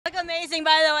amazing,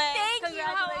 by the way. Thank you.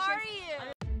 How are you?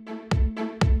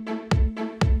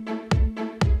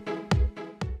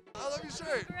 I love your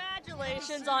shirt.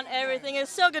 Congratulations on everything.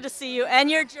 It's so good to see you and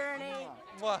your journey.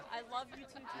 What? I love you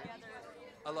two together.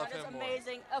 I love That is him more.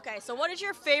 amazing. Okay, so what is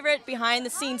your favorite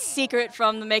behind-the-scenes secret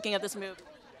from the making of this movie?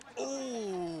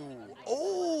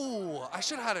 Oh, I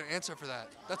should have had an answer for that.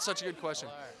 That's such a good question.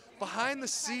 Behind the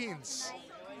scenes,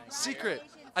 secret.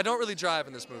 I don't really drive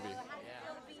in this movie.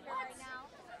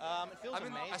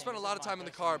 I spent a lot of time in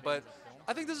the car, but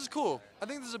I think this is cool. I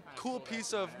think this is a cool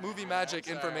piece of movie magic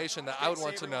information that I would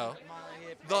want to know.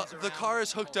 The car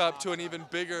is hooked up to an even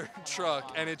bigger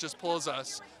truck, and it just pulls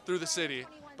us through the city.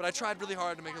 But I tried really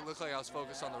hard to make it look like I was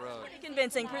focused on the road. Pretty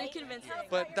convincing, pretty convincing.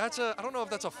 But I don't know if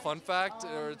that's a fun fact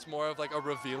or it's more of like a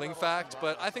revealing fact,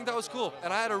 but I think that was cool.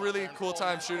 And I had a really cool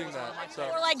time shooting that. So.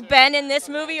 Or like Ben in this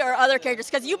movie or other characters?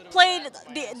 Because you played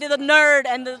the nerd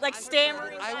and the like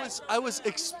stammering.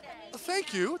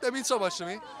 Thank you. That means so much to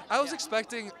me. I was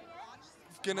expecting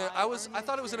I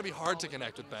thought it was gonna be hard to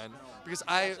connect with Ben because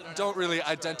I don't really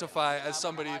identify as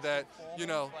somebody that,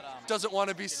 doesn't want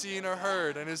to be seen or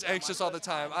heard and is anxious all the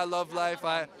time. I love life.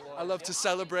 I love to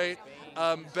celebrate.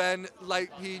 Ben,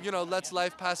 he lets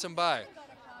life pass him by.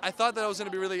 I thought that it was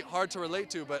gonna be really hard to relate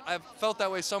to, but I've felt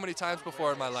that way so many times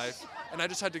before in my life, and I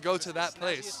just had to go to that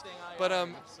place. But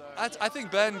I think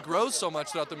Ben grows so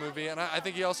much throughout the movie, and I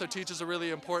think he also teaches a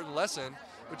really important lesson,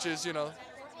 which is,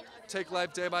 take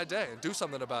life day by day and do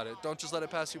something about it. Don't just let it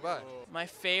pass you by. My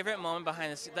favorite moment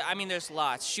behind this, there's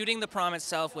lots. Shooting the prom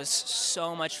itself was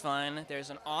so much fun. There's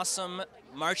an awesome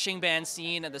marching band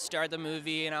scene at the start of the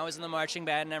movie, and I was in the marching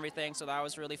band and everything, so that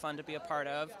was really fun to be a part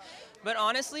of. But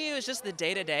honestly, it was just the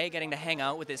day-to-day getting to hang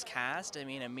out with this cast. I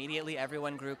mean, immediately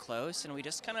everyone grew close, and we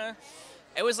just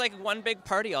it was like one big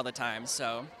party all the time,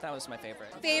 so that was my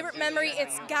favorite. Favorite memory,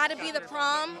 it's gotta be the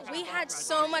prom. We had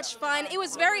so much fun. It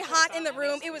was very hot in the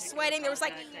room. It was sweating. There was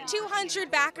like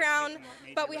 200 background,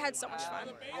 but we had so much fun.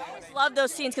 I always love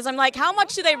those scenes because I'm like, how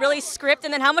much do they really script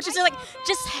and then how much is it like,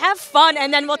 just have fun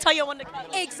and then we'll tell you when to cut.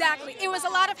 Exactly. It was a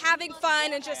lot of having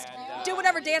fun and just do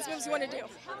whatever dance moves you want to do.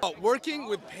 Working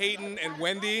with Peyton and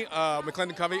Wendy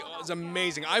McClendon-Covey was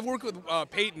amazing. I've worked with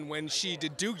Peyton when she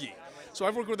did Doogie. So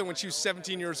I've worked with her when she was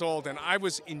 17 years old, and I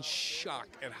was in shock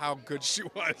at how good she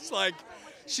was. Like,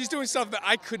 she's doing stuff that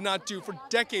I could not do for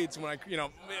decades when I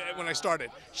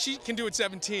started. She can do it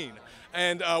 17.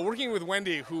 And working with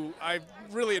Wendy, who I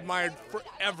really admired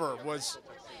forever, was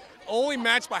only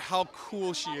matched by how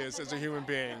cool she is as a human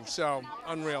being. So,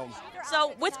 unreal.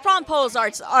 So with Prom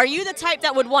Arts, are you the type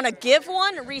that would want to give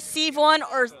one, receive one,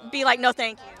 or be like, no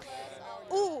thank you?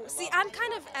 Ooh, see, I'm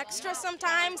kind of extra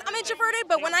sometimes. I'm introverted,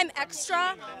 but when I'm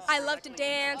extra, I love to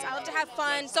dance, I love to have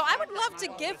fun. So I would love to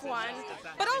give one,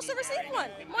 but also receive one.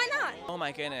 Why not? Oh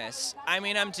my goodness. I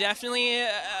mean, I'm definitely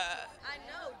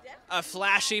a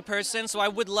flashy person, so I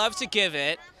would love to give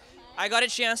it. I got a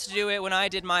chance to do it when I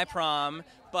did my prom,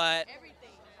 but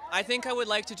I think I would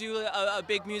like to do a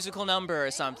big musical number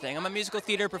or something. I'm a musical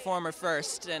theater performer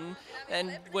first and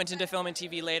went into film and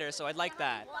TV later, so I'd like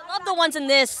that. I love the ones in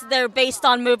this, they're based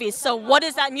on movies. So what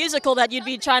is that musical that you'd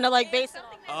be trying to like base it on?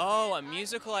 Oh, a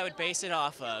musical I would base it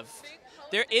off of.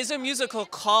 There is a musical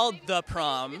called The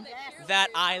Prom that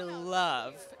I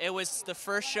love. It was the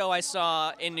first show I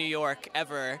saw in New York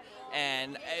ever,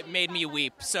 and it made me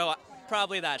weep, so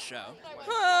probably that show.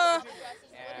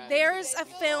 There's a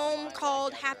film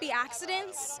called Happy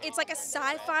Accidents. It's like a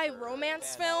sci-fi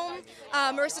romance film,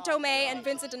 Marissa Tomei and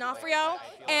Vincent D'Onofrio,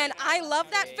 and I love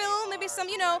that film. Maybe some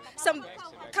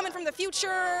coming from the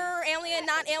future, alien,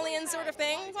 not alien sort of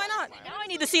thing. Why not? Now I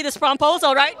need to see this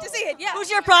promposal, right? To see it, yeah. Who's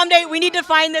your prom date? We need to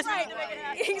find this. Right.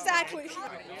 Exactly.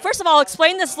 First of all,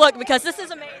 explain this look because this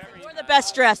is amazing. You're the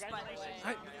best dressed.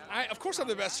 Of course I'm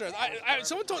the best dressed.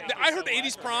 Someone told I heard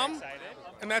 80s prom.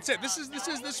 And that's it. This is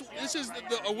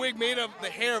a wig made of the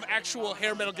hair of actual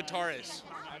hair metal guitarists.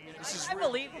 This is I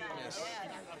believe it. Yes.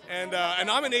 And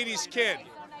I'm an '80s kid,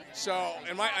 so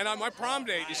my prom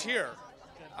date is here.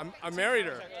 I married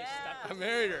her. I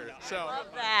married her. So.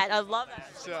 I love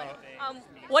that. So.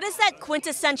 What is that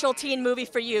quintessential teen movie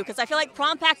for you? Because I feel like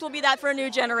Prom Pact will be that for a new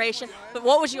generation. But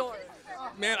what was yours?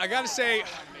 Man, I gotta say,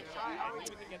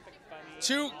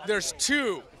 there's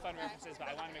two.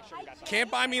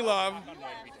 Can't Buy Me Love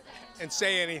and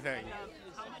Say Anything.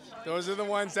 Those are the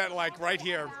ones that right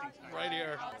here.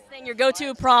 Your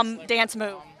go-to prom dance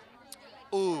move.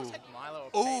 Ooh.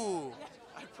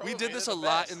 We did this a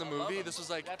lot in the movie. This was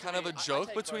like kind of a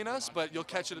joke between us, but you'll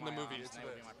catch it in the movie. It's this.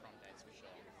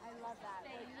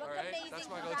 All right, that's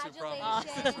my go-to prom.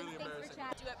 It's really embarrassing.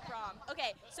 Do at prom.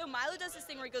 Okay, so Milo does this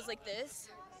thing where he goes like this.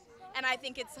 and I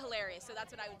think it's hilarious, so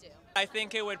that's what I would do. I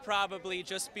think it would probably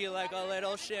just be like a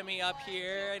little shimmy up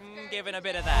here and giving a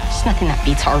bit of that. There's nothing that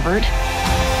beats Harvard.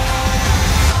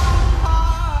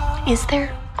 Is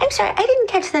there? I'm sorry, I didn't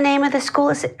catch the name of the school.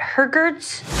 Is it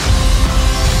Hergerds?